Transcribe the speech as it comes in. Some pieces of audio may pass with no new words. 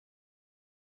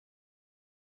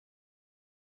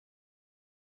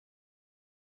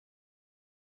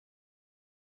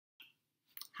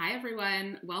Hi,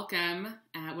 everyone. Welcome.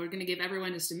 We're going to give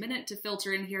everyone just a minute to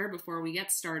filter in here before we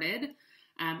get started.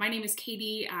 My name is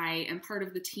Katie. I am part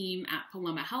of the team at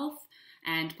Paloma Health,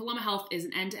 and Paloma Health is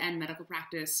an end-to-end medical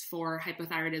practice for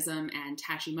hypothyroidism and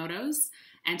Hashimoto's.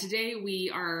 And today we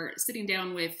are sitting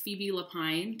down with Phoebe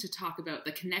Lapine to talk about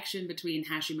the connection between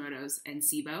Hashimoto's and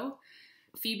SIBO.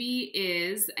 Phoebe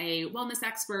is a wellness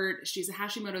expert. She's a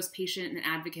Hashimoto's patient and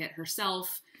advocate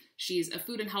herself. She's a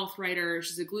food and health writer.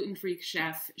 She's a gluten-free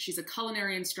chef. She's a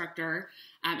culinary instructor.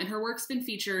 And her work's been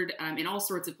featured in all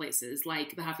sorts of places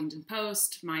like the Huffington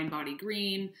Post, Mind Body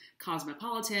Green,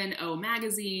 Cosmopolitan, O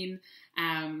Magazine.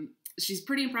 She's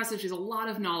pretty impressive. She has a lot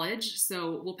of knowledge.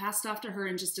 So we'll pass it off to her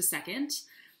in just a second.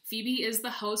 Phoebe is the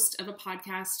host of a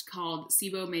podcast called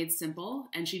SIBO Made Simple,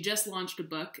 and she just launched a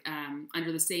book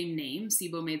under the same name,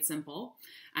 SIBO Made Simple.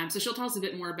 So she'll tell us a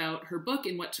bit more about her book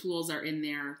and what tools are in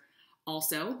there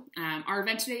also. Our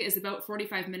event today is about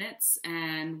 45 minutes,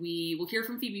 and we will hear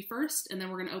from Phoebe first, and then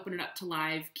we're going to open it up to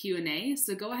live Q&A.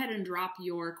 So go ahead and drop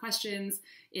your questions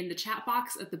in the chat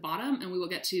box at the bottom, and we will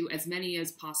get to as many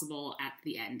as possible at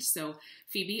the end. So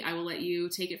Phoebe, I will let you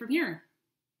take it from here.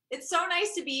 It's so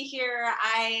nice to be here.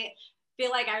 I feel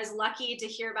like I was lucky to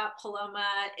hear about Paloma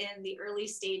in the early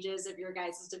stages of your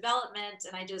guys' development,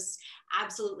 and I just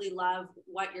absolutely love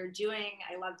what you're doing.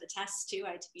 I love the tests too.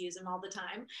 I use them all the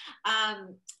time.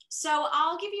 So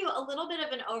I'll give you a little bit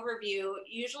of an overview.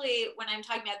 Usually when I'm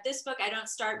talking about this book, I don't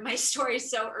start my story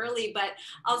so early, but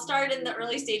I'll start in the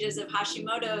early stages of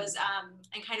Hashimoto's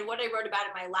and kind of what I wrote about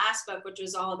in my last book, which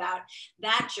was all about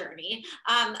that journey.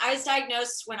 I was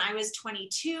diagnosed when I was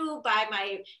 22 by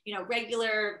my,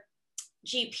 regular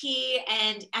GP.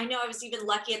 And I know I was even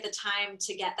lucky at the time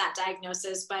to get that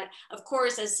diagnosis, but of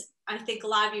course, as I think a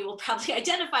lot of you will probably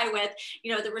identify with,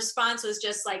 the response was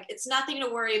just like, it's nothing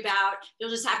to worry about.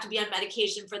 You'll just have to be on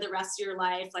medication for the rest of your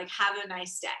life. Like, have a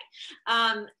nice day.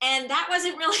 And that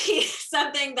wasn't really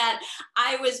something that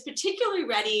I was particularly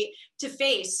ready to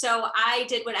face. So I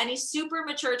did what any super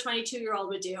mature 22-year-old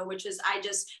would do, which is I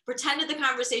just pretended the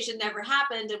conversation never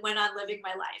happened and went on living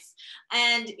my life.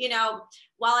 And,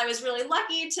 while I was really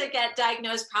lucky to get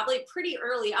diagnosed probably pretty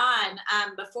early on,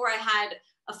 before I had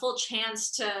a full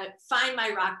chance to find my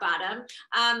rock bottom,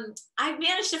 I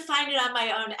managed to find it on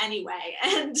my own anyway.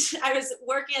 And I was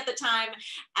working at the time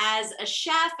as a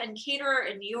chef and caterer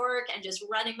in New York and just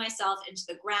running myself into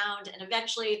the ground. And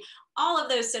eventually all of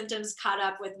those symptoms caught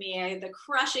up with me, the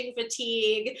crushing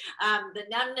fatigue, the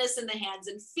numbness in the hands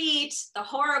and feet, the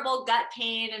horrible gut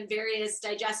pain and various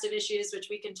digestive issues, which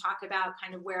we can talk about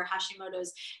kind of where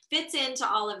Hashimoto's fits into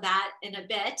all of that in a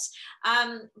bit.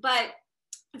 But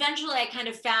eventually I kind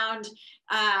of found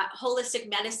holistic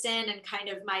medicine, and kind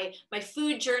of my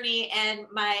food journey and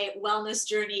my wellness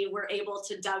journey were able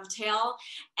to dovetail.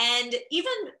 And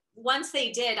even once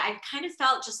they did, I kind of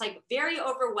felt just like very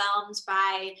overwhelmed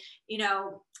by,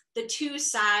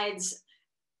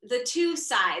 the two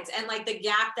sides and like the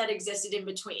gap that existed in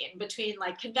between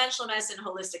like conventional medicine and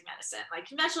holistic medicine. Like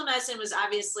conventional medicine was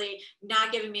obviously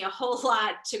not giving me a whole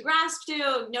lot to grasp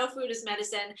to, no food is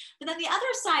medicine. But then the other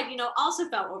side, also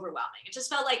felt overwhelming. It just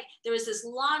felt like there was this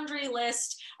laundry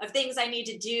list of things I need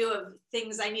to do, of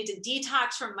things I need to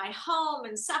detox from my home,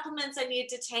 and supplements I need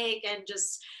to take, and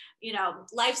just,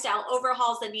 lifestyle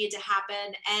overhauls that need to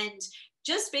happen. And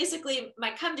just basically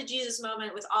my come to Jesus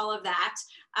moment with all of that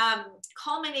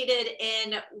culminated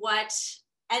in what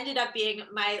ended up being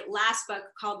my last book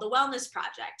called The Wellness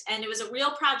Project. And it was a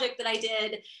real project that I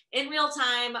did in real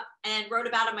time and wrote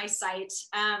about on my site.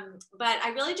 But I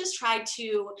really just tried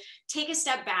to take a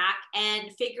step back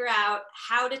and figure out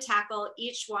how to tackle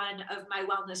each one of my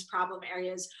wellness problem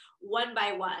areas one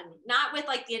by one, not with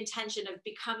like the intention of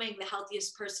becoming the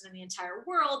healthiest person in the entire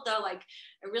world, though like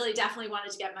I really definitely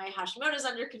wanted to get my Hashimoto's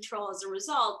under control as a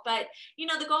result. But,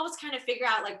 the goal was kind of figure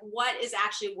out like what is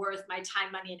actually worth my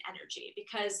time, money, and energy,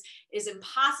 because it's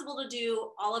impossible to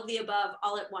do all of the above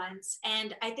all at once.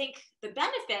 And I think the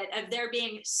benefit of there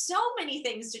being so many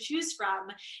things to choose from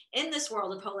in this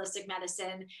world of holistic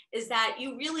medicine is that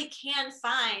you really can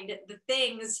find the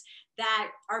things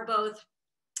that are both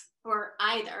or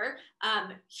either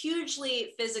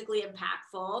hugely physically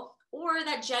impactful, or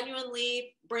that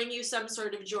genuinely bring you some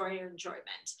sort of joy or enjoyment.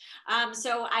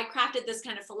 So I crafted this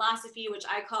kind of philosophy, which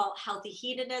I call healthy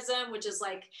hedonism, which is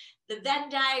like the Venn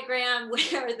diagram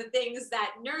where the things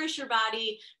that nourish your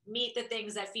body meet the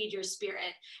things that feed your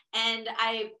spirit. And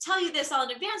I tell you this all in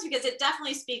advance because it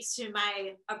definitely speaks to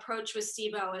my approach with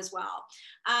SIBO as well.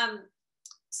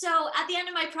 So at the end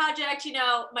of my project,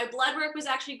 my blood work was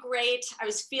actually great. I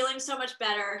was feeling so much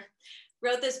better.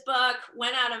 Wrote this book,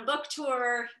 went out on book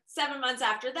tour. 7 months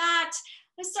after that,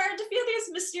 I started to feel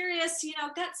these mysterious,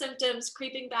 gut symptoms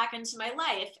creeping back into my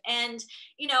life. And,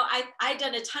 I'd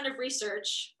done a ton of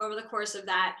research over the course of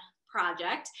that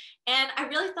project. And I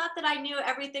really thought that I knew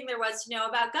everything there was to know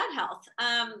about gut health.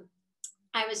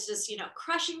 I was just,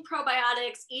 crushing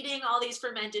probiotics, eating all these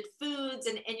fermented foods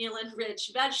and inulin-rich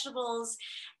vegetables.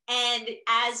 And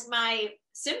as my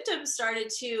symptoms started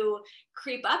to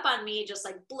creep up on me, just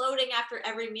like bloating after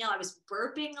every meal, I was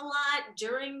burping a lot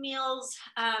during meals,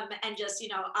 and just,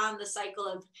 on the cycle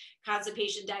of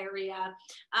constipation, diarrhea.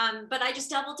 But I just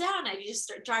doubled down. I just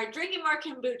started drinking more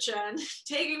kombucha and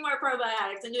taking more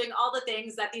probiotics and doing all the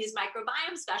things that these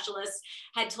microbiome specialists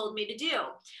had told me to do.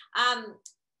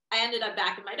 I ended up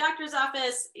back in my doctor's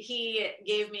office. He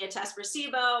gave me a test for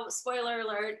SIBO. Spoiler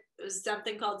alert, it was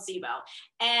something called SIBO.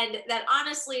 And that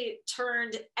honestly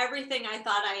turned everything I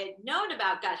thought I had known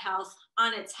about gut health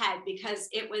on its head, because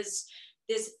it was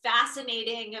this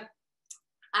fascinating,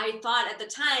 I thought at the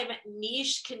time,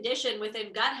 niche condition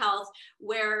within gut health,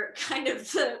 where kind of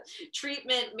the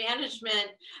treatment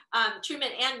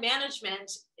and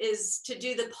management is to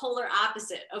do the polar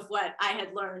opposite of what I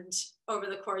had learned over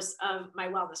the course of my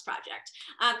wellness project.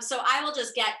 So I will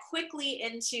just get quickly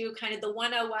into kind of the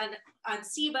 101 on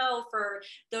SIBO for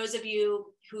those of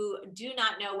you who do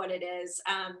not know what it is.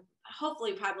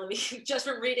 Hopefully, probably just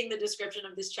from reading the description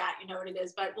of this chat, you know what it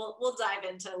is, but we'll dive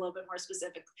into a little bit more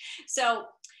specific. So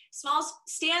SMAL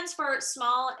stands for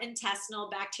small intestinal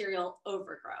bacterial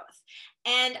overgrowth.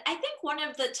 And I think one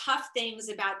of the tough things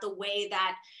about the way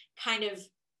that kind of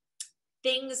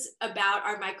things about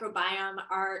our microbiome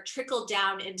are trickled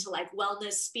down into like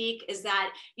wellness speak is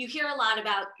that you hear a lot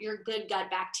about your good gut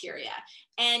bacteria,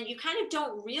 and you kind of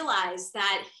don't realize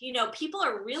that, people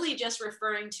are really just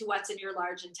referring to what's in your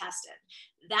large intestine.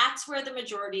 That's where the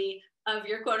majority of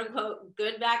your quote unquote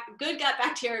good gut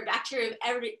bacteria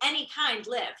of any kind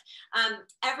live.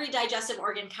 Every digestive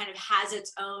organ kind of has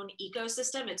its own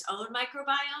ecosystem, its own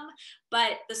microbiome,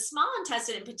 but the small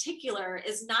intestine in particular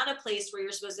is not a place where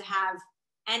you're supposed to have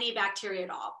any bacteria at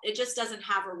all. It just doesn't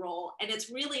have a role, and it's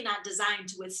really not designed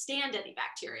to withstand any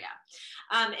bacteria.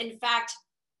 In fact,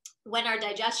 when our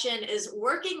digestion is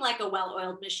working like a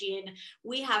well-oiled machine,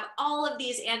 we have all of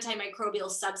these antimicrobial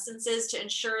substances to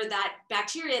ensure that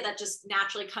bacteria that just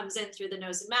naturally comes in through the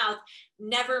nose and mouth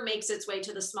never makes its way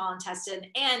to the small intestine.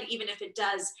 And even if it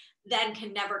does, then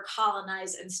can never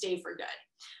colonize and stay for good.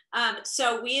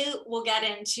 So we will get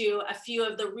into a few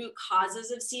of the root causes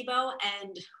of SIBO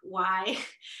and why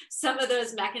some of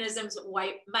those mechanisms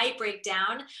might break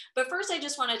down. But first, I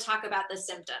just want to talk about the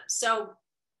symptoms. So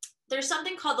there's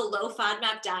something called the low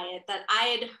FODMAP diet that I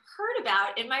had heard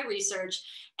about in my research.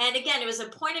 And again, it was a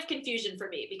point of confusion for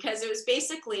me, because it was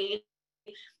basically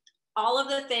all of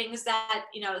the things that,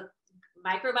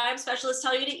 microbiome specialists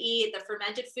tell you to eat: the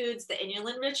fermented foods, the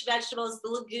inulin-rich vegetables, the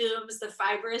legumes, the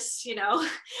fibrous,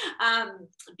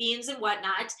 beans and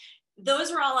whatnot.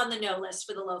 Those were all on the no list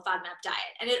for the low FODMAP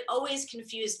diet. And it always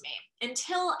confused me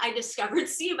until I discovered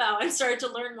SIBO and started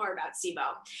to learn more about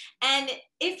SIBO. And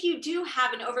if you do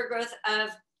have an overgrowth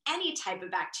of any type of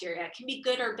bacteria, it can be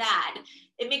good or bad,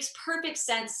 it makes perfect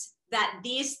sense that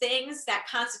these things that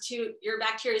constitute your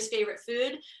bacteria's favorite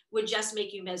food would just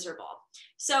make you miserable.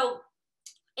 So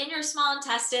in your small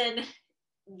intestine,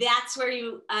 that's where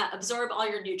you absorb all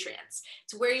your nutrients.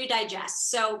 It's where you digest.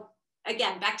 So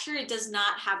again, bacteria does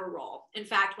not have a role. In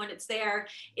fact, when it's there,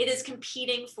 it is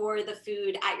competing for the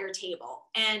food at your table.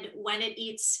 And when it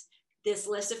eats this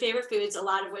list of favorite foods, a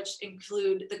lot of which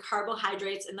include the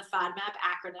carbohydrates in the FODMAP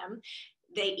acronym,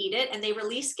 they eat it and they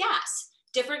release gas.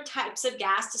 Different types of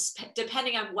gas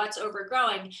depending on what's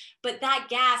overgrowing, but that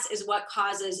gas is what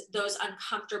causes those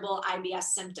uncomfortable IBS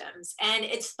symptoms. And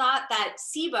it's thought that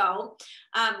SIBO,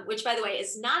 which by the way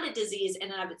is not a disease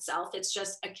in and of itself, it's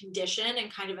just a condition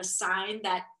and kind of a sign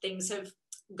that things have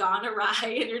gone awry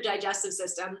in your digestive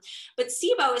system. But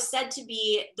SIBO is said to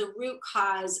be the root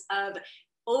cause of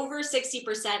over 60%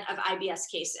 of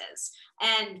IBS cases.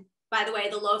 And by the way,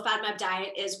 the low FODMAP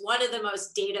diet is one of the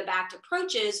most data-backed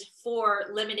approaches for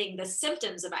limiting the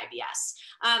symptoms of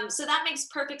IBS. So that makes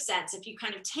perfect sense. If you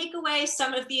kind of take away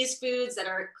some of these foods that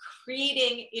are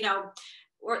creating,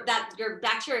 or that your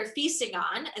bacteria are feasting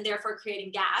on and therefore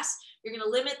creating gas, you're going to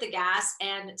limit the gas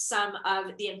and some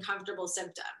of the uncomfortable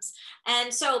symptoms.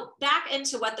 And so back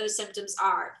into what those symptoms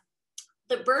are.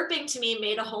 The burping to me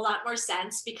made a whole lot more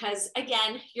sense because,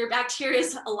 again, your bacteria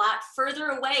is a lot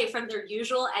further away from their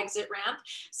usual exit ramp.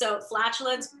 So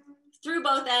flatulence through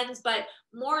both ends, but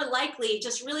more likely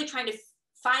just really trying to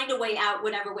find a way out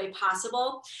whatever way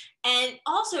possible. And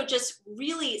also just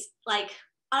really like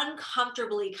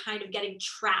uncomfortably kind of getting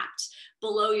trapped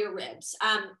below your ribs.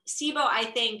 SIBO, I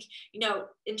think,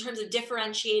 in terms of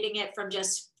differentiating it from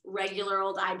just regular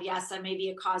old IBS that may be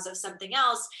a cause of something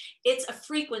else, it's a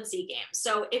frequency game.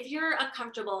 So if you're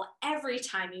uncomfortable every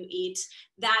time you eat,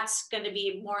 that's going to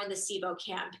be more in the SIBO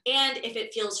camp. And if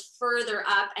it feels further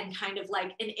up and kind of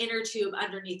like an inner tube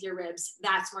underneath your ribs,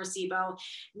 that's more SIBO.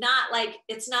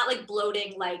 It's not like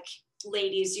bloating like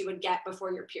ladies you would get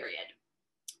before your period.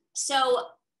 So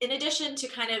in addition to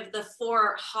kind of the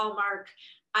 4 hallmark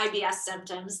IBS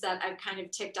symptoms that I've kind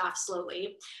of ticked off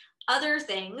slowly, other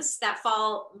things that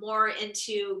fall more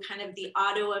into kind of the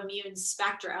autoimmune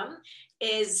spectrum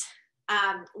is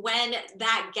when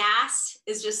that gas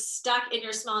is just stuck in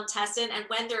your small intestine, and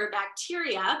when there are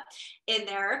bacteria in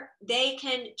there, they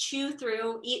can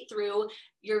eat through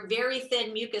your very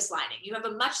thin mucus lining. You have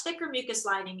a much thicker mucus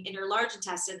lining in your large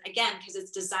intestine, again, because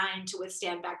it's designed to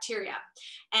withstand bacteria.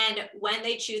 And when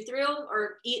they chew through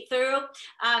or eat through,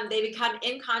 they become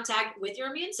in contact with your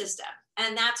immune system.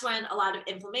 And that's when a lot of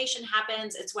inflammation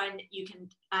happens. It's when you can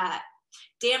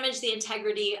damage the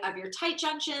integrity of your tight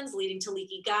junctions, leading to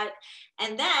leaky gut.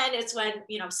 And then it's when,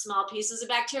 small pieces of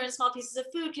bacteria and small pieces of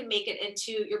food can make it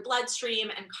into your bloodstream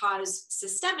and cause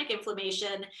systemic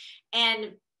inflammation.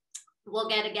 And we'll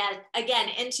get again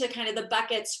into kind of the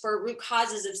buckets for root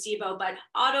causes of SIBO, but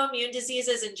autoimmune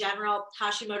diseases in general,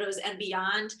 Hashimoto's and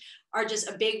beyond, are just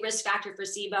a big risk factor for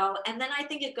SIBO. And then I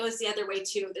think it goes the other way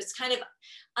too. It's kind of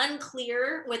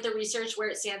unclear with the research where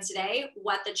it stands today,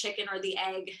 what the chicken or the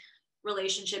egg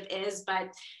relationship is,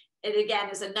 but it again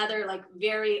is another like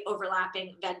very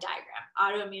overlapping Venn diagram,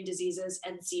 autoimmune diseases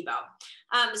and SIBO.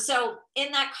 So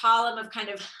in that column of kind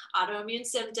of autoimmune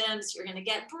symptoms, you're going to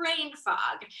get brain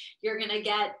fog, you're going to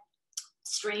get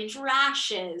strange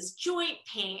rashes, joint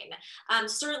pain,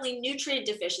 certainly nutrient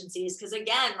deficiencies, because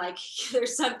again, like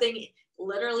there's something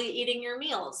literally eating your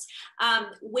meals,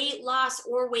 weight loss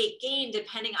or weight gain,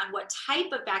 depending on what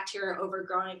type of bacteria are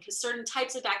overgrowing, because certain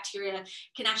types of bacteria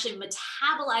can actually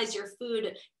metabolize your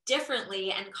food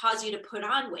differently and cause you to put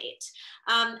on weight.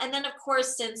 And then of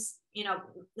course, since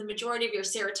the majority of your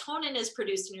serotonin is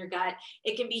produced in your gut,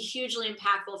 it can be hugely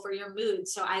impactful for your mood.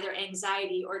 So either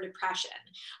anxiety or depression.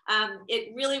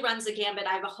 It really runs the gambit.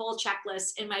 I have a whole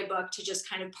checklist in my book to just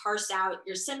kind of parse out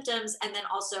your symptoms and then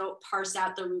also parse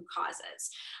out the root causes.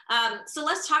 So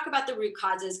let's talk about the root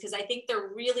causes, because I think they're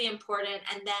really important.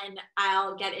 And then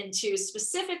I'll get into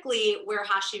specifically where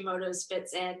Hashimoto's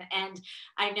fits in. And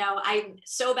I know I'm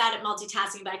so bad at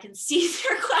multitasking, but I can see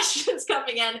there are questions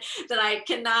coming in that I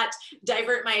cannot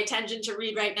divert my attention to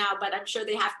read right now, but I'm sure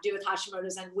they have to do with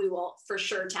Hashimoto's, and we will for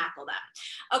sure tackle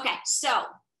them. Okay, so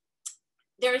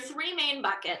there are 3 main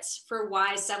buckets for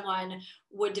why someone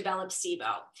would develop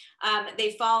SIBO.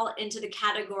 They fall into the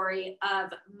category of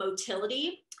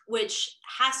motility, which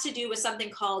has to do with something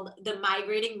called the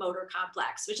migrating motor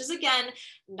complex, which is again,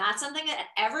 not something that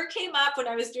ever came up when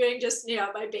I was doing just,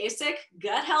 my basic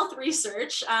gut health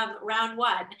research, round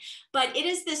 1, but it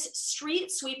is this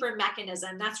street sweeper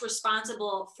mechanism that's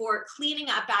responsible for cleaning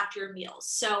up after your meals.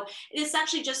 So it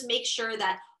essentially just makes sure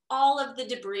that all of the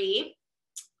debris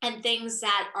and things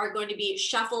that are going to be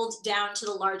shuffled down to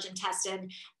the large intestine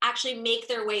actually make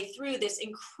their way through this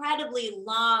incredibly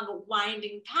long,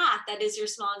 winding path that is your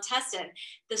small intestine.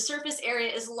 The surface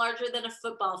area is larger than a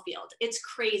football field. It's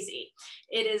crazy.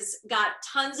 It has got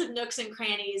tons of nooks and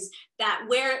crannies that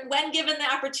when given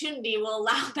the opportunity, will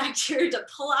allow bacteria to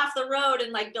pull off the road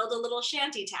and like build a little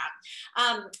shanty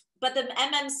town. But the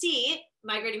MMC,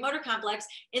 migrating motor complex,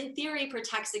 in theory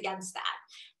protects against that.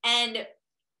 And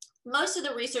most of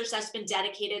the research that's been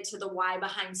dedicated to the why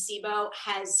behind SIBO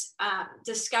has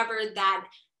discovered that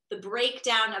the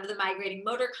breakdown of the migrating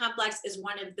motor complex is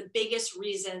one of the biggest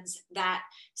reasons that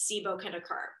SIBO can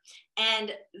occur.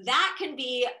 And that can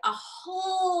be a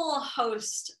whole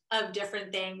host of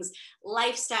different things,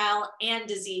 lifestyle and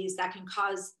disease, that can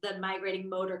cause the migrating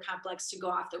motor complex to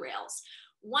go off the rails.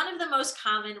 One of the most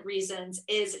common reasons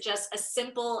is just a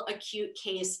simple acute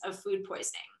case of food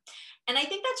poisoning. And I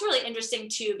think that's really interesting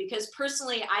too, because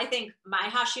personally, I think my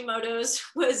Hashimoto's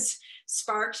was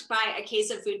sparked by a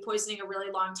case of food poisoning a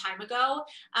really long time ago.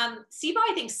 SIBO,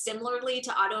 I think similarly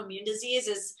to autoimmune disease,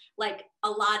 is like a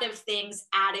lot of things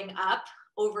adding up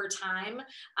over time.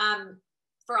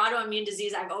 For autoimmune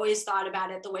disease, I've always thought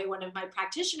about it the way one of my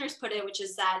practitioners put it, which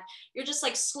is that you're just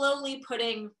like slowly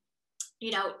putting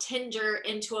tinder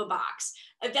into a box.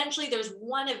 Eventually there's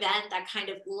one event that kind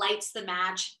of lights the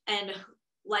match and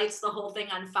lights the whole thing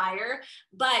on fire,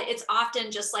 but it's often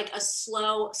just like a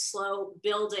slow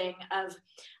building of,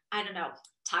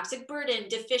 toxic burden,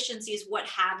 deficiencies, what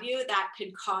have you, that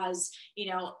could cause,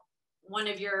 one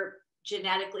of your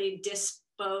genetically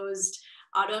disposed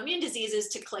autoimmune diseases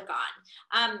to click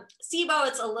on. SIBO,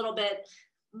 it's a little bit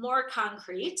more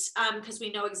concrete because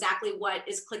we know exactly what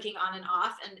is clicking on and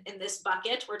off. And in this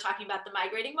bucket, we're talking about the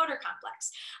migrating motor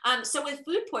complex. So with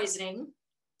food poisoning,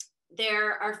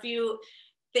 there are a few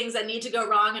things that need to go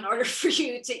wrong in order for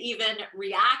you to even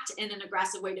react in an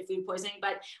aggressive way to food poisoning.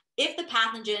 But if the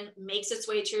pathogen makes its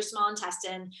way to your small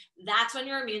intestine, that's when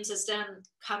your immune system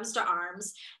comes to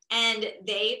arms and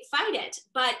they fight it.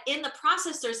 But in the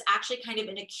process, there's actually kind of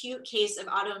an acute case of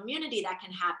autoimmunity that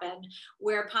can happen,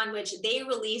 whereupon which they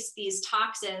release these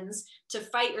toxins to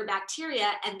fight your bacteria,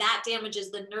 and that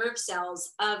damages the nerve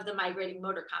cells of the migrating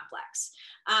motor complex.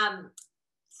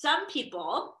 Some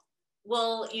people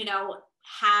will,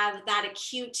 have that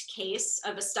acute case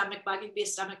of a stomach bug, it could be a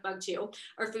stomach bug too,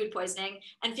 or food poisoning,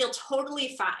 and feel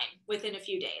totally fine within a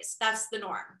few days. That's the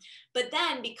norm. But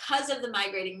then because of the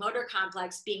migrating motor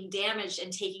complex being damaged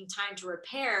and taking time to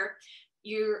repair,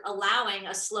 you're allowing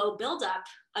a slow buildup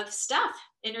of stuff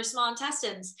in your small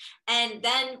intestines. And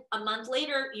then a month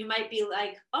later, you might be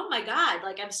like, oh my God,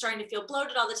 like I'm starting to feel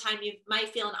bloated all the time. You might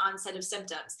feel an onset of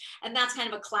symptoms. And that's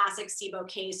kind of a classic SIBO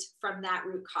case from that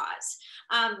root cause.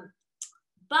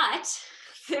 But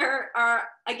there are,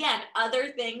 again,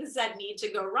 other things that need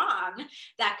to go wrong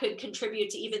that could contribute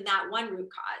to even that one root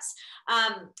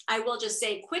cause. I will just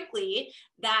say quickly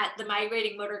that the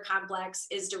migrating motor complex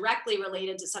is directly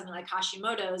related to something like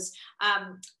Hashimoto's.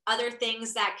 Other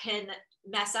things that can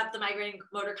mess up the migrating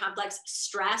motor complex,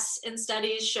 stress in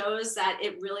studies shows that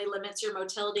it really limits your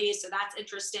motility. So that's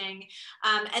interesting.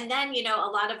 And then, a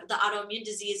lot of the autoimmune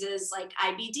diseases like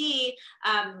IBD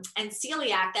and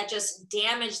celiac that just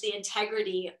damage the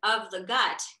integrity of the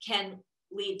gut can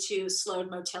lead to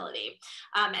slowed motility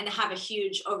and have a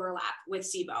huge overlap with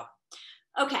SIBO.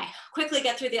 Okay, quickly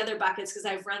get through the other buckets because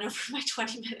I've run over my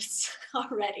 20 minutes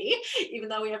already, even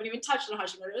though we haven't even touched on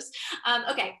Hashimoto's.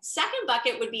 Okay, second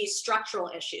bucket would be structural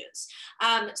issues.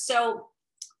 So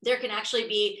there can actually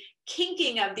be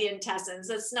kinking of the intestines.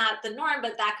 That's not the norm,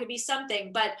 but that could be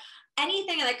something. But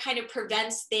anything that kind of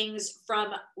prevents things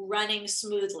from running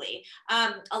smoothly.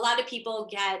 A lot of people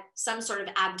get some sort of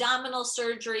abdominal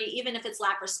surgery, even if it's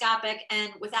laparoscopic,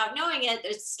 and without knowing it,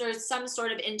 there's some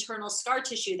sort of internal scar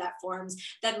tissue that forms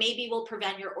that maybe will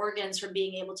prevent your organs from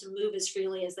being able to move as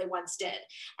freely as they once did.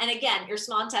 And again, your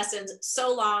small intestines,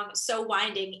 so long, so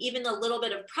winding, even a little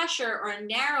bit of pressure or a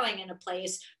narrowing in a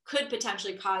place could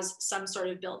potentially cause some sort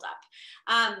of buildup.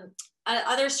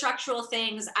 Other structural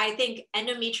things, I think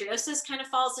endometriosis kind of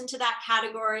falls into that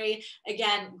category.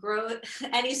 Again, growth,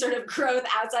 any sort of growth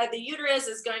outside the uterus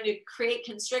is going to create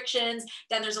constrictions.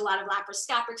 Then there's a lot of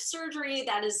laparoscopic surgery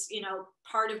that is,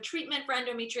 part of treatment for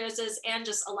endometriosis, and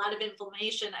just a lot of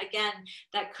inflammation, again,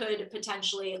 that could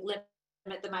potentially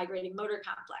limit the migrating motor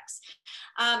complex.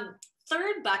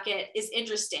 Third bucket is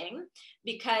interesting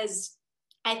because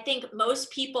I think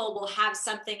most people will have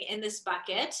something in this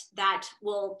bucket that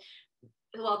will,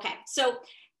 okay, so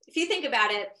if you think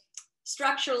about it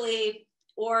structurally,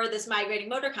 or this migrating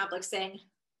motor complex thing,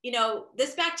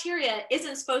 this bacteria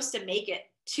isn't supposed to make it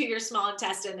to your small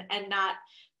intestine and not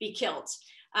be killed.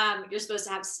 You're supposed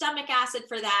to have stomach acid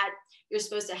for that. You're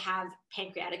supposed to have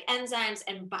pancreatic enzymes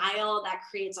and bile that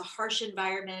creates a harsh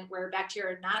environment where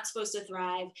bacteria are not supposed to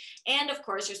thrive. And of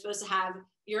course, you're supposed to have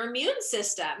your immune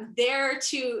system there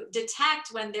to detect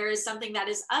when there is something that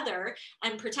is other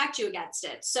and protect you against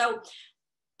it. So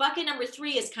bucket number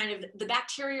 3 is kind of the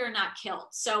bacteria are not killed.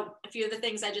 So a few of the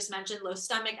things I just mentioned, low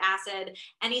stomach acid,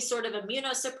 any sort of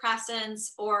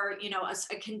immunosuppressants, or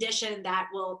a condition that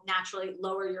will naturally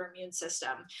lower your immune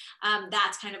system.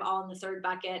 That's kind of all in the third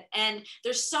bucket. And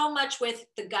there's so much with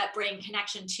the gut-brain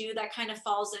connection too that kind of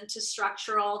falls into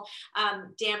structural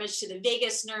damage to the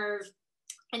vagus nerve.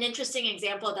 An interesting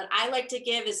example that I like to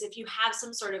give is if you have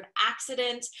some sort of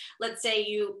accident, let's say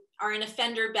you are in a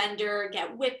fender bender,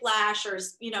 get whiplash, or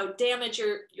damage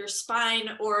your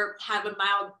spine, or have a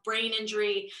mild brain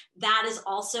injury, that is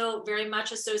also very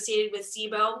much associated with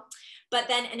SIBO. But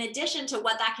then in addition to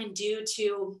what that can do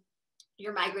to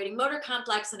your migrating motor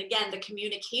complex, and again, the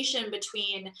communication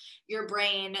between your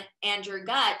brain and your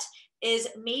gut, is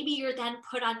maybe you're then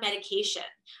put on medication.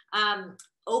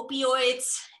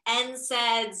 Opioids,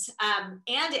 NSAIDs,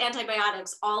 and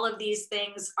antibiotics, all of these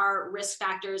things are risk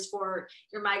factors for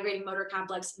your migrating motor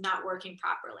complex not working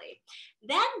properly.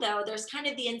 Then though, there's kind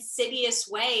of the insidious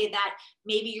way that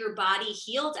maybe your body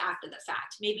healed after the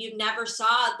fact. Maybe you never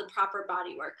saw the proper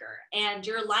body worker and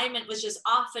your alignment was just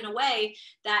off in a way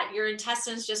that your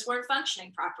intestines just weren't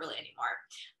functioning properly anymore.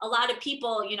 A lot of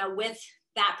people, with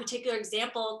that particular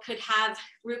example could have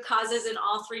root causes in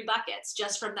all three buckets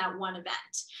just from that one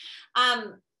event.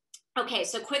 Okay,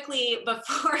 so quickly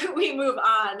before we move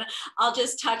on, I'll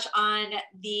just touch on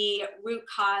the root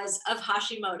cause of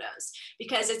Hashimoto's,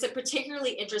 because it's a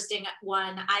particularly interesting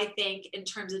one, I think, in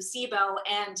terms of SIBO.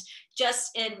 And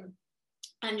just in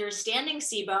understanding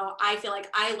SIBO, I feel like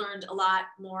I learned a lot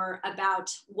more about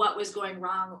what was going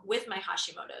wrong with my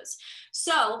Hashimoto's.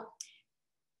 So,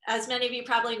 as many of you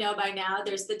probably know by now,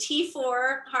 there's the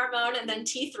T4 hormone and then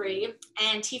T3,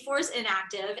 and T4 is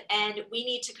inactive, and we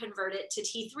need to convert it to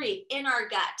T3 in our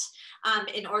gut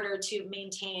in order to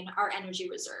maintain our energy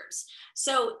reserves.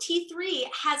 So T3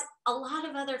 has a lot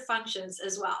of other functions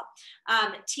as well.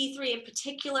 T3 in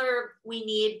particular, we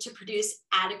need to produce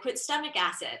adequate stomach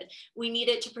acid. We need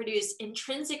it to produce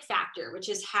intrinsic factor, which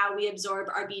is how we absorb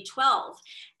our B12.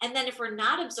 And then if we're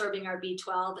not absorbing our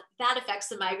B12, that affects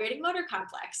the migrating motor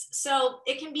complex. So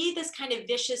it can be this kind of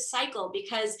vicious cycle,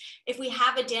 because if we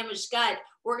have a damaged gut,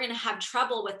 we're going to have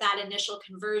trouble with that initial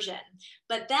conversion.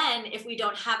 But then if we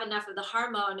don't have enough of the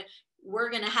hormone,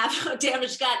 we're going to have a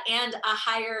damaged gut and a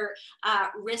higher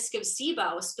risk of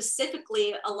SIBO,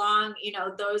 specifically along,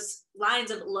 those lines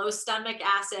of low stomach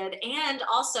acid, and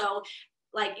also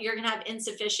like you're going to have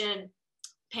insufficient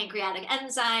pancreatic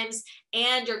enzymes,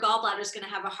 and your gallbladder is going to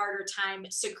have a harder time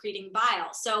secreting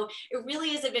bile. So it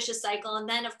really is a vicious cycle. And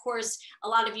then, of course, a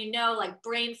lot of you know, like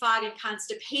brain fog and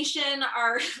constipation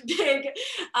are big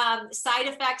side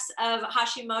effects of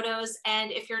Hashimoto's.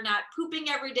 And if you're not pooping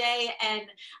every day and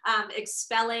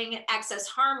expelling excess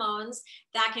hormones,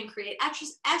 that can create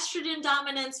estrogen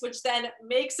dominance, which then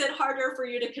makes it harder for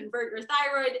you to convert your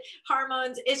thyroid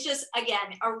hormones. It's just,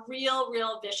 again, a real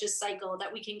vicious cycle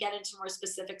that we can get into more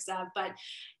specifics of, but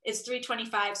it's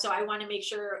 3:25, so I want to make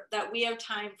sure that we have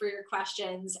time for your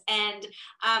questions. And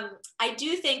I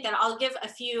do think that I'll give a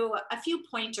few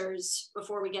pointers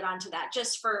before we get onto that,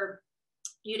 just for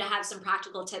you to have some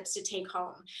practical tips to take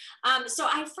home. So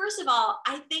first of all,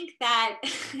 I think that,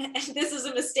 and this is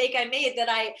a mistake I made that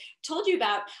I told you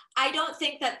about, I don't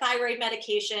think that thyroid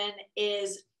medication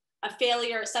is a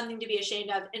failure, something to be ashamed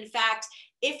of. In fact,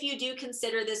 if you do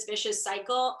consider this vicious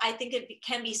cycle, I think it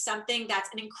can be something that's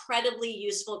an incredibly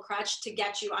useful crutch to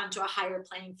get you onto a higher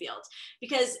playing field.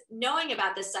 Because knowing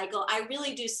about this cycle, I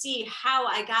really do see how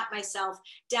I got myself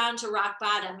down to rock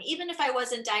bottom, even if I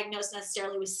wasn't diagnosed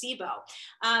necessarily with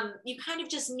SIBO. You kind of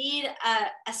just need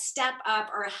a step up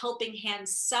or a helping hand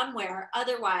somewhere.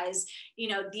 Otherwise,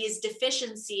 these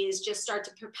deficiencies just start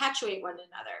to perpetuate one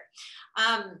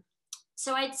another.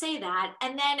 So I'd say that.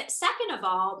 And then second of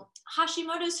all,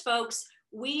 Hashimoto's folks,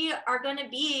 we are going to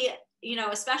be,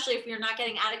 especially if you're not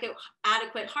getting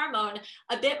adequate hormone,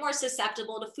 a bit more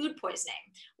susceptible to food poisoning.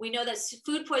 We know that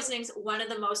food poisoning is one of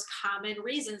the most common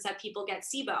reasons that people get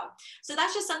SIBO. So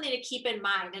that's just something to keep in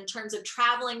mind in terms of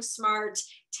traveling smart,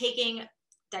 taking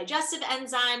digestive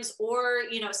enzymes, or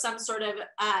some sort of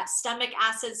stomach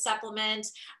acid supplement,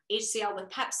 HCl with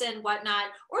pepsin,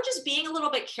 whatnot, or just being a little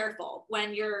bit careful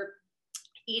when you're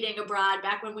eating abroad,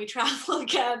 back when we travel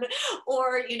again,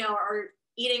 or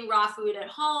eating raw food at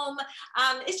home.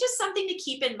 It's just something to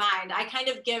keep in mind. I kind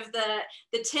of give the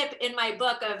tip in my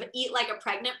book of eat like a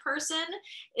pregnant person.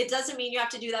 It doesn't mean you have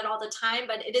to do that all the time,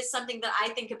 but it is something that I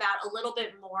think about a little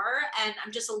bit more, and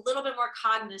I'm just a little bit more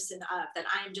cognizant of that.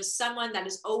 I am just someone that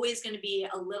is always going to be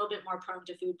a little bit more prone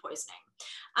to food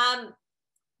poisoning.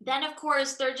 Then, of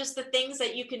course, there are just the things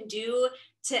that you can do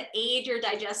to aid your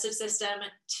digestive system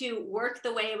to work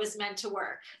the way it was meant to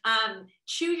work.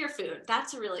 Chew your food.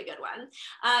 That's a really good one.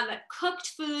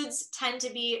 Cooked foods tend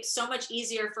to be so much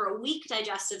easier for a weak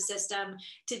digestive system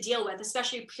to deal with,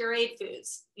 especially pureed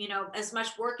foods. As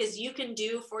much work as you can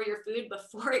do for your food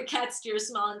before it gets to your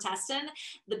small intestine,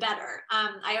 the better.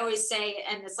 I always say,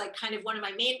 and it's like kind of one of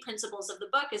my main principles of the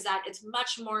book, is that it's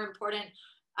much more important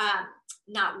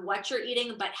not what you're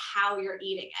eating, but how you're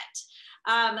eating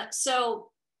it. So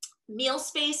meal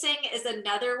spacing is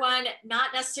another one,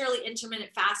 not necessarily intermittent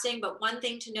fasting, but one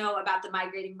thing to know about the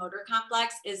migrating motor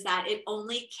complex is that it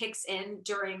only kicks in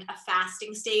during a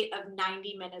fasting state of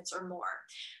 90 minutes or more.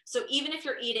 So even if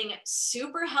you're eating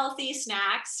super healthy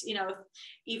snacks,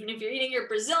 even if you're eating your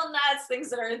Brazil nuts, things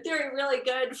that are in theory really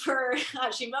good for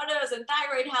Hashimoto's and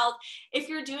thyroid health, if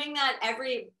you're doing that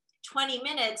every 20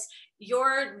 minutes,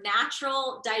 your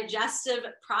natural digestive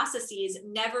processes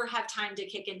never have time to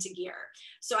kick into gear.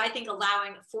 So I think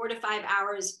allowing 4 to 5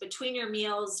 hours between your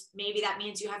meals, maybe that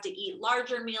means you have to eat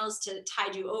larger meals to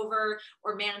tide you over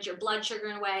or manage your blood sugar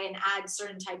in a way and add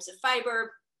certain types of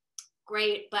fiber.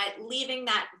 Great, but leaving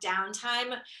that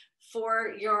downtime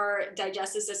for your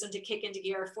digestive system to kick into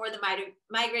gear, for the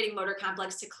migrating motor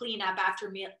complex to clean up after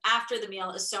the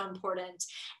meal is so important.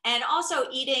 And also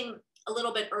eating a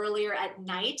little bit earlier at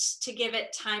night to give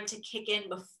it time to kick in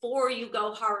before you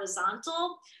go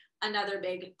horizontal, another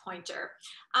big pointer.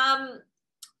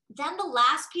 Then the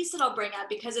last piece that I'll bring up,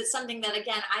 because it's something that,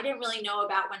 again, I didn't really know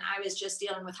about when I was just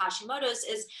dealing with Hashimoto's,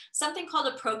 is something called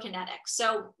a prokinetic.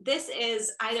 So this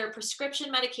is either a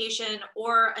prescription medication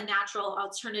or a natural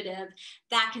alternative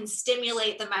that can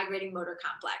stimulate the migrating motor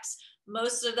complex.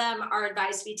 Most of them are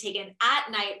advised to be taken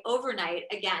at night, overnight,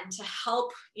 again, to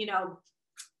help,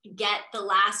 get the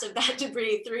last of that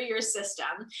debris through your system.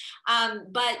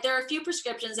 But there are a few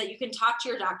prescriptions that you can talk to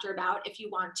your doctor about if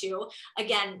you want to.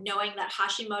 Again, knowing that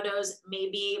Hashimoto's may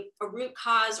be a root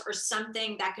cause or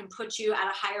something that can put you at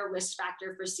a higher risk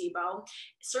factor for SIBO.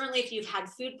 Certainly if you've had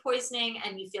food poisoning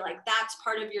and you feel like that's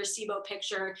part of your SIBO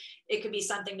picture, it could be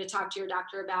something to talk to your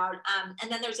doctor about.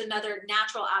 And then there's another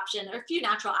natural option, or a few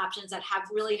natural options that have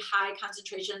really high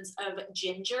concentrations of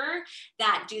ginger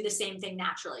that do the same thing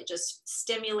naturally, just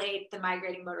stimulate the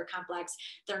migrating motor complex.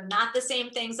 They're not the same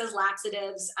things as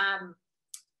laxatives.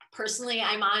 Personally,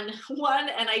 I'm on one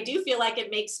and I do feel like it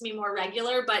makes me more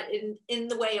regular, but in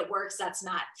the way it works, that's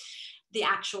not the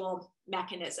actual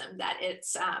mechanism that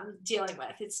it's dealing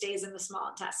with. It stays in the small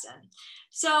intestine.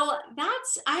 So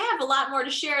I have a lot more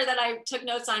to share that I took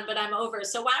notes on, but I'm over.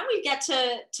 So why don't we get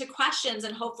to questions,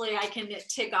 and hopefully I can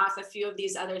tick off a few of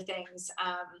these other things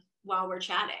while we're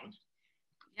chatting.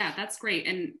 Yeah, that's great.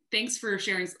 And thanks for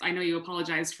sharing. I know you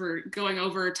apologized for going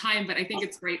over time, but I think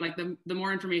it's great. Like the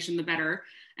more information, the better.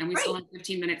 And we still have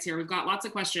 15 minutes here. We've got lots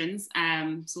of questions.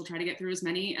 So we'll try to get through as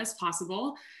many as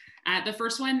possible. The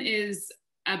first one is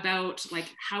about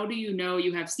how do you know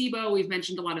you have SIBO? We've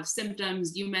mentioned a lot of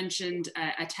symptoms. You mentioned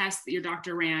a test that your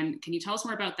doctor ran. Can you tell us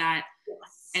more about that?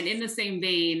 Yes. And in the same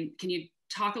vein, can you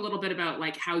talk a little bit about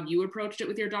how you approached it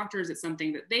with your doctor? Is it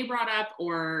something that they brought up,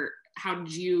 or how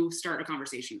did you start a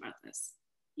conversation about this?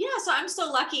 Yeah, so I'm so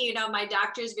lucky, my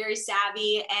doctor's very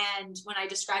savvy. And when I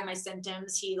described my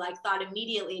symptoms, he thought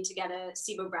immediately to get a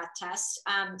SIBO breath test.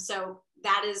 So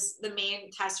that is the main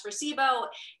test for SIBO.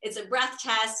 It's a breath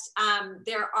test.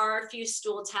 There are a few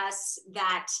stool tests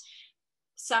that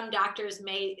some doctors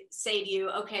may say to you,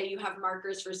 okay, you have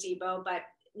markers for SIBO, but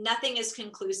nothing is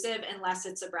conclusive unless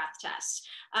it's a breath test.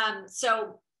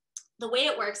 So the way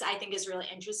it works, I think, is really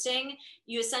interesting.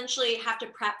 You essentially have to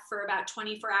prep for about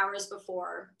 24 hours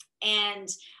before, and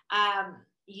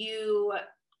you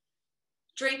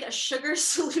drink a sugar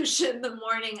solution the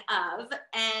morning of,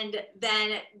 and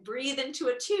then breathe into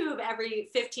a tube every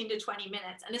 15 to 20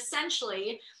 minutes. And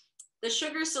essentially, the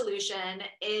sugar solution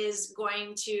is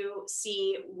going to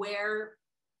see where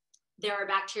there are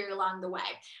bacteria along the way.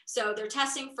 So they're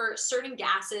testing for certain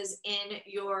gases in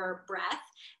your breath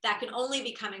that can only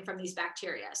be coming from these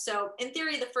bacteria. So in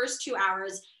theory, the first 2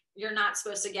 hours, you're not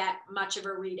supposed to get much of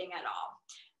a reading at all.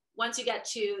 Once you get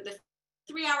to the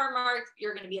 3-hour mark,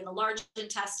 you're going to be in the large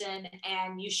intestine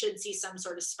and you should see some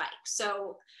sort of spike.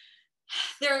 So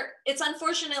it's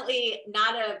unfortunately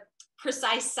not a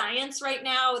precise science right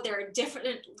now. There are different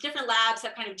labs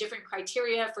have kind of different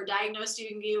criteria for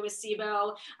diagnosing you with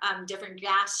SIBO, different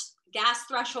gas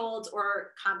thresholds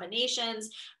or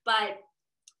combinations, but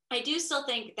I do still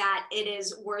think that it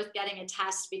is worth getting a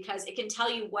test because it can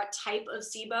tell you what type of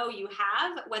SIBO you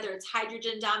have, whether it's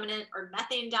hydrogen dominant or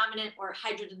methane dominant or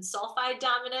hydrogen sulfide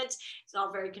dominant. It's all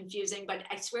very confusing, but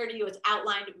I swear to you, it's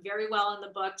outlined very well in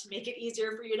the book to make it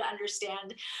easier for you to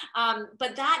understand.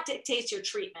 But that dictates your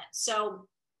treatment. So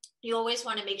you always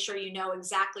want to make sure you know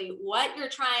exactly what you're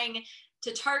trying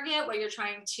to target, what you're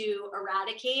trying to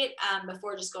eradicate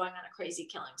before just going on a crazy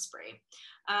killing spree.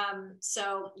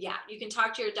 So yeah, you can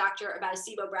talk to your doctor about a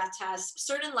SIBO breath test.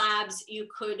 Certain labs you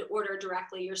could order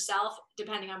directly yourself,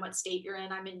 depending on what state you're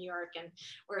in. I'm in New York and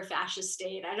we're a fascist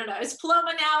state. I don't know. Is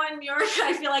Paloma now in New York?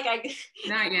 I feel like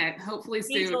not yet. Hopefully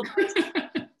soon.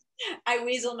 I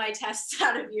weasel my tests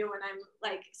out of you when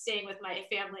I'm staying with my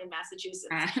family in Massachusetts.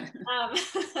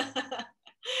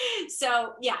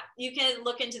 So yeah, you can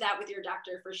look into that with your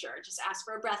doctor for sure. Just ask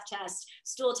for a breath test.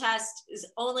 Stool test is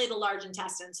only the large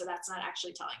intestine, so that's not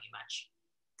actually telling you much.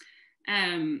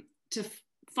 To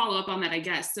follow up on that, I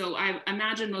guess. So I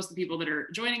imagine most of the people that are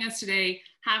joining us today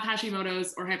have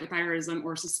Hashimoto's or hypothyroidism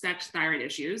or suspect thyroid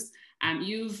issues.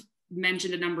 You've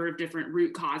mentioned a number of different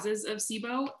root causes of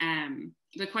SIBO.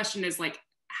 The question is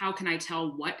how can I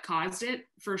tell what caused it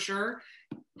for sure?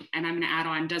 And I'm going to add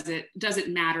on, does it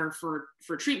matter for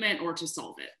treatment or to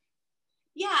solve it?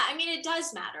 Yeah, I mean, it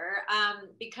does matter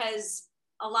because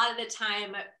a lot of the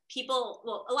time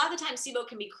SIBO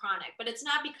can be chronic, but it's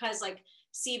not because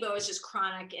SIBO is just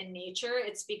chronic in nature.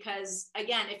 It's because,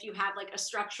 again, if you have like a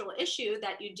structural issue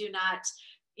that you do not,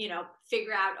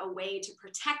 figure out a way to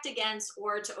protect against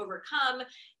or to overcome,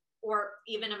 or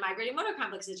even a migrating motor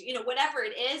complex, whatever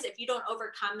it is, if you don't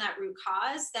overcome that root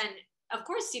cause, then of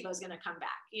course SIBO is going to come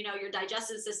back. Your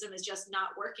digestive system is just not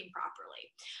working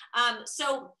properly.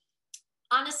 So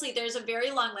honestly, there's a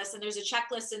very long list and there's a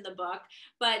checklist in the book,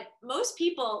 but most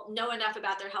people know enough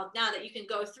about their health now that you can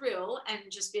go through and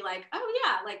just be like, oh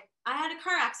yeah, like I had a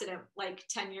car accident like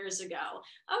 10 years ago.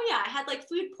 Oh yeah, I had like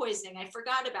food poisoning. I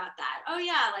forgot about that. Oh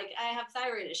yeah, like I have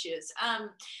thyroid issues.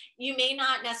 You may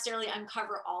not necessarily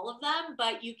uncover all of them,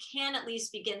 but you can at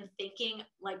least begin thinking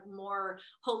like more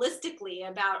holistically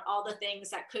about all the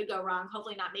things that could go wrong,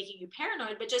 hopefully not making you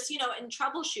paranoid, but just, in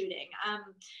troubleshooting,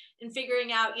 and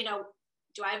figuring out,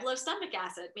 do I have low stomach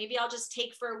acid? Maybe I'll just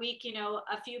take for a week,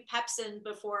 a few pepsin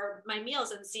before my meals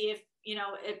and see if,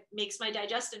 it makes my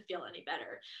digestion feel any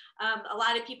better. A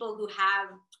lot of people who have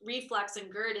reflux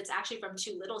and GERD, it's actually from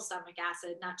too little stomach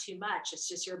acid, not too much. It's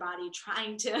just your body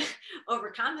trying to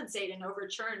overcompensate and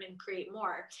overchurn and create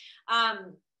more.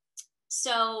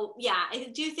 So yeah, I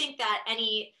do think that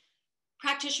any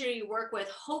practitioner you work with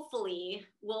hopefully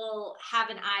will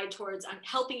have an eye towards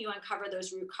helping you uncover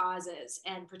those root causes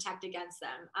and protect against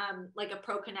them. Like a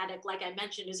prokinetic, like I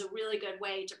mentioned, is a really good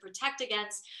way to protect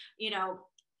against,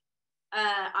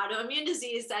 autoimmune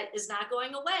disease that is not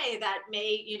going away, that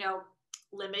may,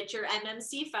 limit your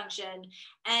MMC function.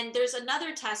 And there's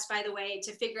another test, by the way,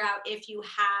 to figure out if you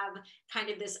have kind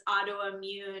of this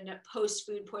autoimmune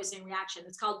post-food poisoning reaction.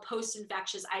 It's called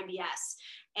post-infectious IBS.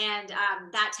 And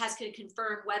that test can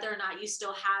confirm whether or not you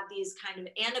still have these kind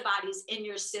of antibodies in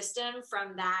your system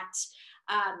from that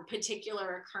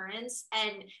particular occurrence.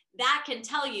 And that can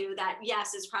tell you that,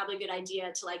 yes, it's probably a good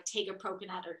idea to like take a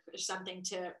prokinetic or something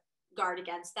to guard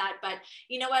against that. But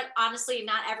you know what, honestly,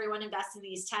 not everyone invests in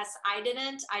these tests. I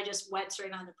didn't. I just went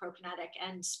straight on the prokinetic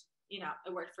and,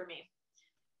 it worked for me.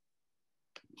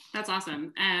 That's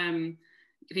awesome.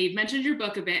 You've mentioned your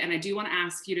book a bit, and I do want to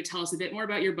ask you to tell us a bit more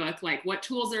about your book, like what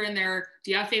tools are in there.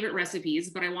 Do you have favorite recipes?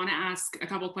 But I want to ask a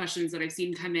couple of questions that I've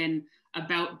seen come in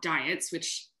about diets,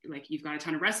 which like you've got a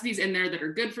ton of recipes in there that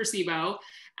are good for SIBO.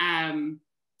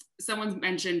 Someone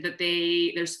mentioned that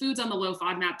there's foods on the low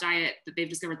FODMAP diet that they've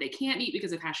discovered they can't eat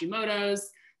because of Hashimoto's.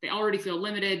 They already feel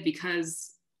limited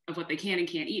because of what they can and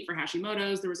can't eat for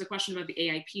Hashimoto's. There was a question about the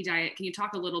AIP diet. Can you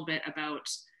talk a little bit about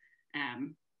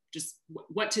just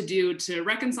what to do to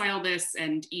reconcile this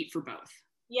and eat for both?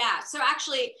 Yeah, so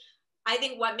actually, I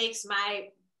think what makes my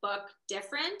book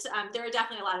different, there are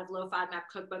definitely a lot of low FODMAP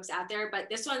cookbooks out there, but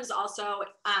this one's also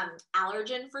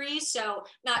allergen-free. So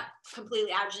not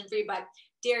completely allergen-free, but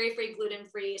dairy-free,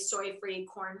 gluten-free, soy-free,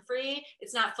 corn-free.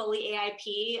 It's not fully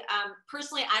AIP.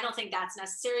 Personally, I don't think that's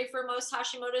necessary for most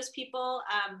Hashimoto's people.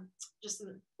 Just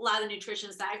a lot of the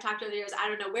nutritionists that I've talked to over the years, I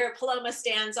don't know where Paloma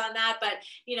stands on that, but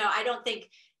I don't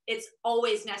think it's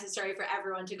always necessary for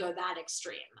everyone to go that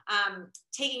extreme.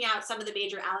 Taking out some of the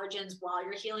major allergens while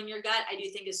you're healing your gut, I do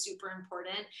think is super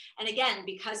important. And again,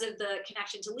 because of the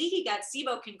connection to leaky gut,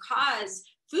 SIBO can cause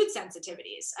food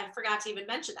sensitivities. I forgot to even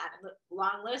mention that in the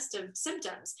long list of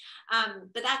symptoms.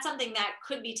 But that's something that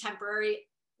could be temporary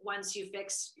once you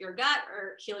fix your gut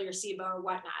or heal your SIBO or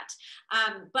whatnot.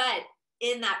 But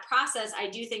in that process, I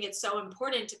do think it's so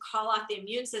important to call off the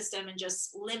immune system and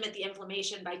just limit the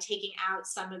inflammation by taking out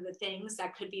some of the things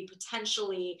that could be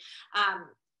potentially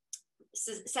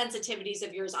sensitivities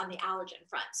of yours on the allergen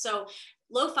front. So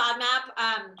low FODMAP,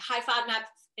 high FODMAP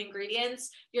ingredients,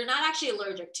 you're not actually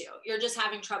allergic to. You're just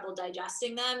having trouble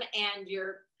digesting them, and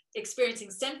you're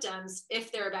experiencing symptoms,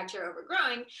 if they're bacteria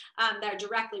overgrowing, that are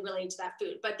directly related to that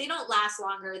food. But they don't last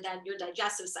longer than your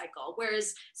digestive cycle.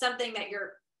 Whereas something that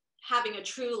you're having a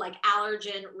true like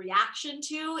allergen reaction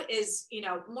to is,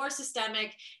 more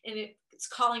systemic, and it's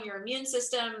calling your immune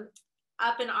system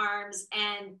up in arms,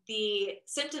 and the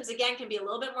symptoms again can be a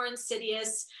little bit more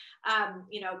insidious.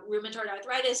 Rheumatoid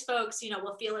arthritis folks,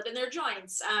 will feel it in their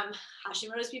joints.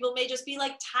 Hashimoto's people may just be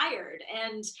like tired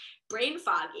and brain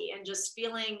foggy and just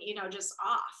feeling, just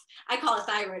off. I call it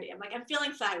thyroidy. I'm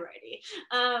feeling thyroidy.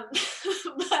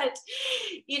 But,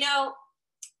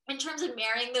 in terms of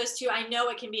marrying those two, I know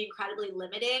it can be incredibly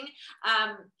limiting.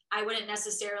 I wouldn't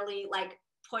necessarily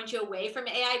point you away from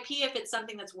AIP if it's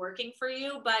something that's working for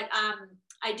you, but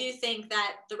I do think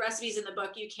that the recipes in the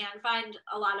book, you can find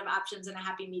a lot of options in a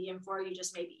happy medium for you.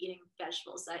 Just maybe eating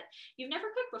vegetables that you've never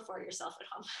cooked before yourself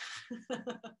at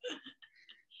home.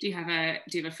 Do you have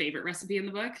a favorite recipe in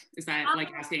the book? Is that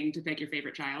like asking to pick your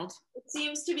favorite child? It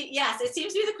seems to be, yes, it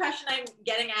seems to be the question I'm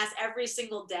getting asked every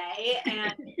single day,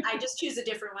 and I just choose a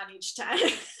different one each time.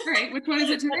 All right, which one is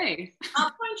it today?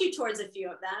 I'll point you towards a few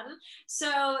of them.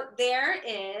 So there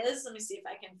is, let me see if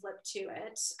I can flip to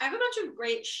it. I have a bunch of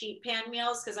great sheet pan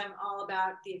meals because I'm all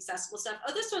about the accessible stuff.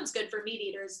 Oh, this one's good for meat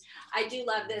eaters. I do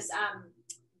love this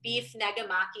beef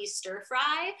negamaki stir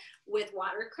fry with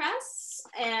watercress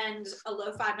and a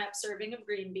low FODMAP serving of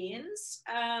green beans.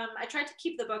 I tried to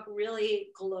keep the book really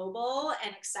global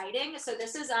and exciting. So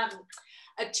this is a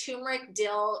turmeric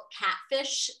dill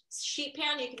catfish sheet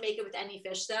pan. You can make it with any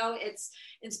fish though. It's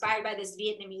inspired by this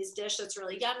Vietnamese dish that's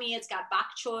really yummy. It's got bok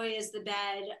choy as the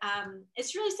bed.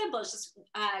 It's really simple. It's just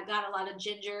got a lot of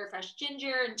ginger, fresh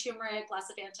ginger and turmeric, lots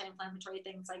of anti-inflammatory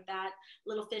things like that.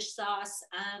 Little fish sauce.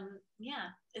 Yeah,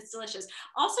 it's delicious.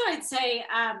 Also, I'd say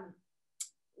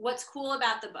what's cool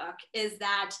about the book is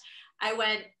that I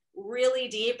went really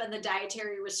deep in the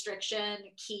dietary restriction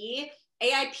key.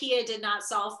 AIP I did not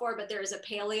solve for, but there is a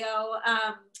paleo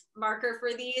marker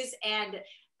for these, and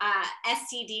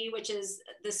SCD, which is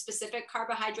the specific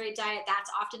carbohydrate diet,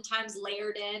 that's oftentimes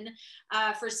layered in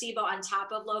for SIBO on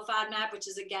top of low FODMAP, which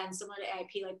is again similar to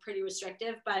AIP, like pretty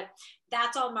restrictive, but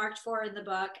that's all marked for in the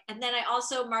book. And then I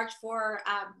also marked for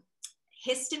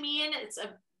histamine. It's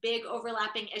a big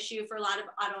overlapping issue for a lot of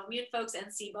autoimmune folks and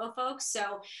SIBO folks.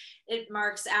 So it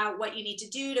marks out what you need to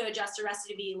do to adjust the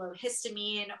recipe to be low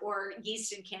histamine or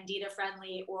yeast and candida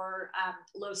friendly, or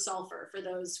low sulfur for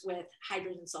those with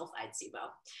hydrogen sulfide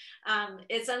SIBO.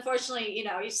 It's unfortunately, you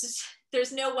know,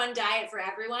 there's no one diet for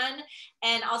everyone.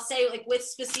 And I'll say, like with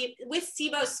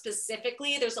SIBO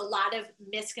specifically, there's a lot of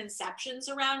misconceptions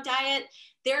around diet.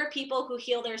 There are people who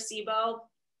heal their SIBO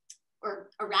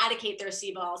or eradicate their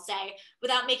SIBO, I'll say,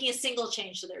 without making a single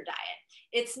change to their diet.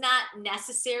 It's not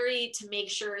necessary to make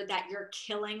sure that you're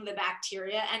killing the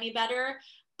bacteria any better,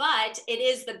 but it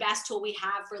is the best tool we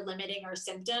have for limiting our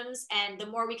symptoms. And the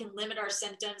more we can limit our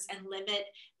symptoms and limit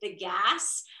the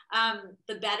gas,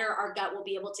 the better our gut will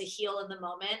be able to heal in the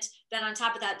moment. Then on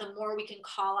top of that, the more we can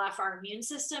call off our immune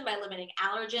system by limiting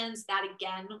allergens, that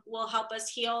again will help us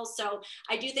heal. So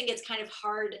I do think it's kind of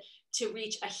hard to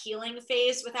reach a healing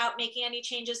phase without making any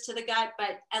changes to the gut,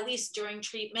 but at least during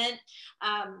treatment,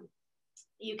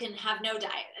 you can have no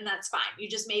diet and that's fine. You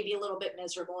just may be a little bit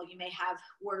miserable. You may have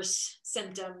worse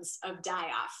symptoms of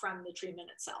die-off from the treatment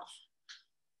itself.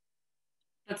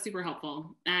 That's super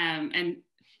helpful. And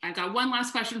I've got one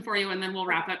last question for you and then we'll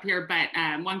wrap up here. But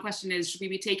one question is, should we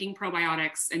be taking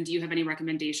probiotics, and do you have any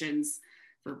recommendations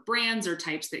for brands or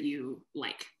types that you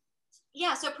like?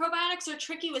 Yeah, so probiotics are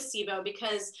tricky with SIBO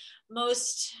because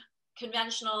most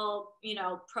conventional, you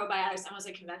know, probiotics, I want to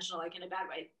say conventional like in a bad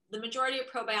way, the majority of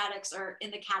probiotics are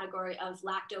in the category of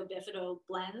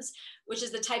lactobifidoblenz, which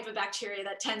is the type of bacteria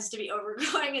that tends to be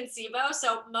overgrowing in SIBO.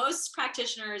 So most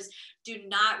practitioners do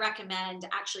not recommend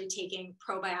actually taking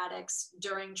probiotics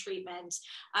during treatment,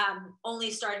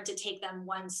 only starting to take them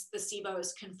once the SIBO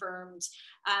is confirmed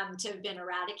to have been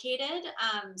eradicated,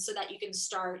 so that you can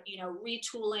start, you know,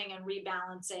 retooling and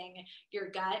rebalancing your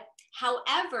gut.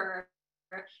 However,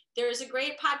 there's a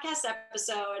great podcast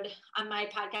episode on my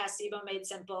podcast, SIBO Made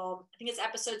Simple. I think it's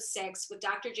episode 6 with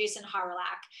Dr. Jason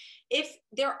Harlach. If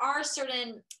there are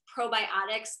certain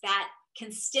probiotics that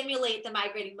can stimulate the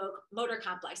migrating motor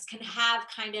complex, can have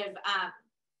kind of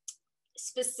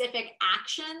specific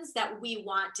actions that we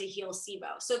want to heal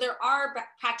SIBO. So there are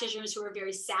practitioners who are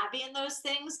very savvy in those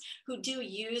things who do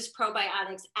use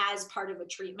probiotics as part of a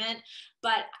treatment,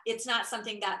 but it's not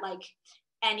something that like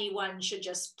anyone should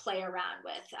just play around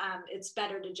with. It's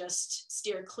better to just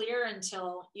steer clear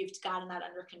until you've gotten that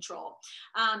under control.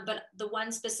 But the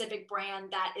one specific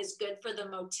brand that is good for the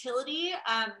motility,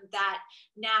 that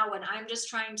now when I'm just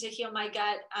trying to heal my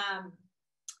gut,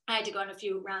 I had to go on a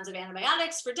few rounds of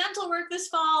antibiotics for dental work this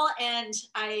fall. And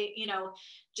I, you know,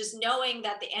 just knowing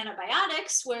that the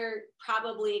antibiotics were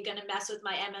probably going to mess with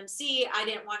my MMC, I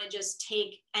didn't want to just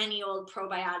take any old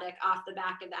probiotic off the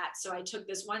back of that. So I took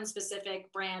this one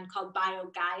specific brand called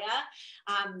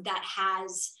BioGaia that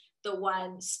has the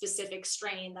one specific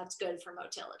strain that's good for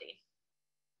motility.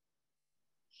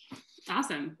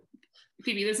 Awesome.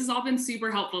 Phoebe, this has all been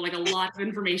super helpful, like a lot of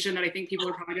information that I think people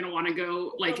are probably going to want to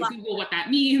go like Google what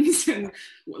that means and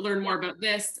learn more about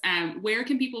this. Where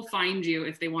can people find you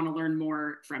if they want to learn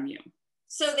more from you?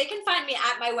 So they can find me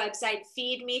at my website,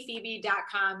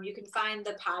 feedmephoebe.com. You can find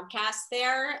the podcast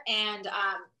there, and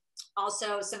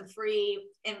also some free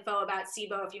info about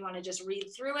SIBO if you want to just read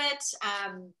through it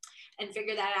and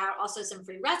figure that out. Also some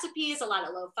free recipes, a lot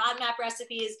of low FODMAP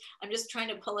recipes. I'm just trying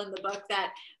to pull in the book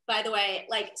that by the way,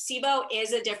 like SIBO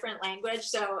is a different language.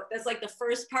 So that's like the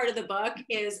first part of the book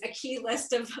is a key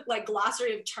list of like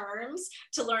glossary of terms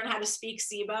to learn how to speak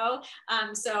SIBO.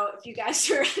 So if you guys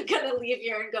are gonna leave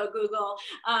here and go Google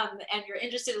and you're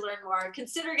interested to learn more,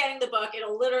 consider getting the book.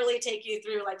 It'll literally take you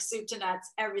through like soup to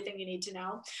nuts, everything you need to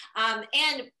know.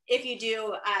 And if you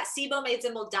do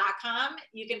SIBOMadeSimple.com,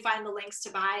 you can find the links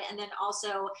to buy. And then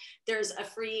also there's a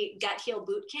free Gut Heal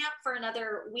Bootcamp for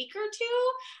another week or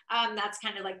two. That's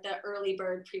kind of like the early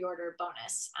bird pre-order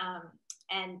bonus.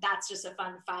 And that's just a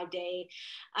fun 5-day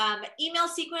email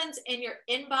sequence in your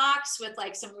inbox with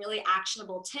like some really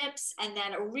actionable tips, and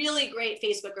then a really great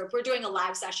Facebook group. We're doing a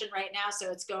live session right now,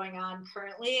 so it's going on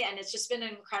currently, and it's just been an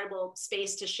incredible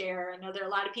space to share. I know there are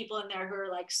a lot of people in there who are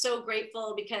like so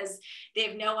grateful because they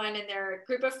have no one in their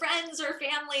group of friends or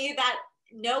family that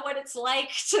know what it's like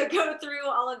to go through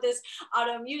all of this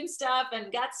autoimmune stuff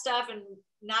and gut stuff and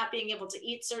not being able to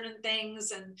eat certain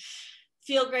things and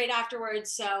feel great afterwards.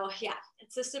 So yeah,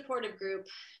 it's a supportive group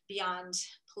beyond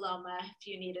Paloma if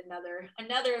you need another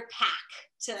pack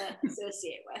to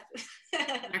associate with.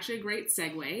 Actually, a great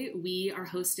segue. We are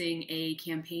hosting a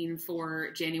campaign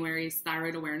for January's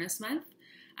Thyroid Awareness Month.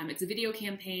 It's a video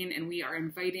campaign, and we are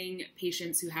inviting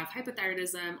patients who have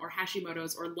hypothyroidism or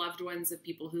Hashimoto's or loved ones of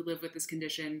people who live with this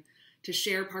condition to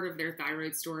share part of their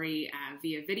thyroid story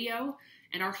via video.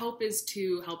 And our hope is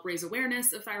to help raise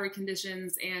awareness of thyroid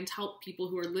conditions and help people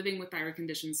who are living with thyroid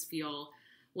conditions feel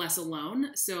less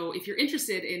alone. So if you're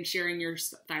interested in sharing your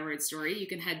thyroid story, you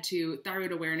can head to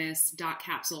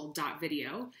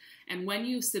thyroidawareness.capsule.video. And when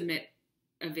you submit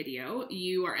a video,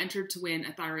 you are entered to win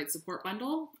a thyroid support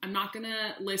bundle. I'm not going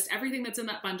to list everything that's in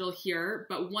that bundle here,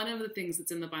 but one of the things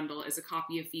that's in the bundle is a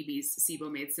copy of Phoebe's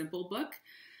SIBO Made Simple book.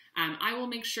 I will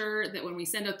make sure that when we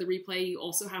send out the replay, you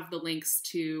also have the links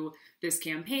to this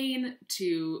campaign,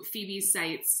 to Phoebe's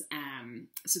sites,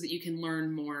 so that you can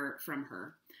learn more from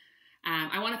her.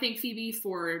 I want to thank Phoebe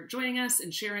for joining us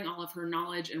and sharing all of her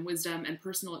knowledge and wisdom and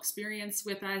personal experience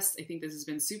with us. I think this has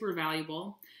been super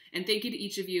valuable. And thank you to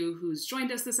each of you who's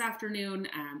joined us this afternoon.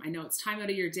 I know it's time out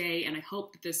of your day, and I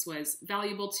hope that this was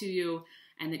valuable to you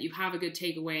and that you have a good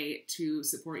takeaway to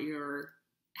support your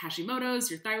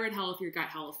Hashimoto's, your thyroid health, your gut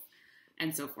health,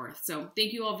 and so forth. So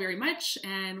thank you all very much,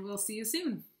 and we'll see you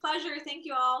soon. Pleasure. Thank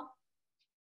you all.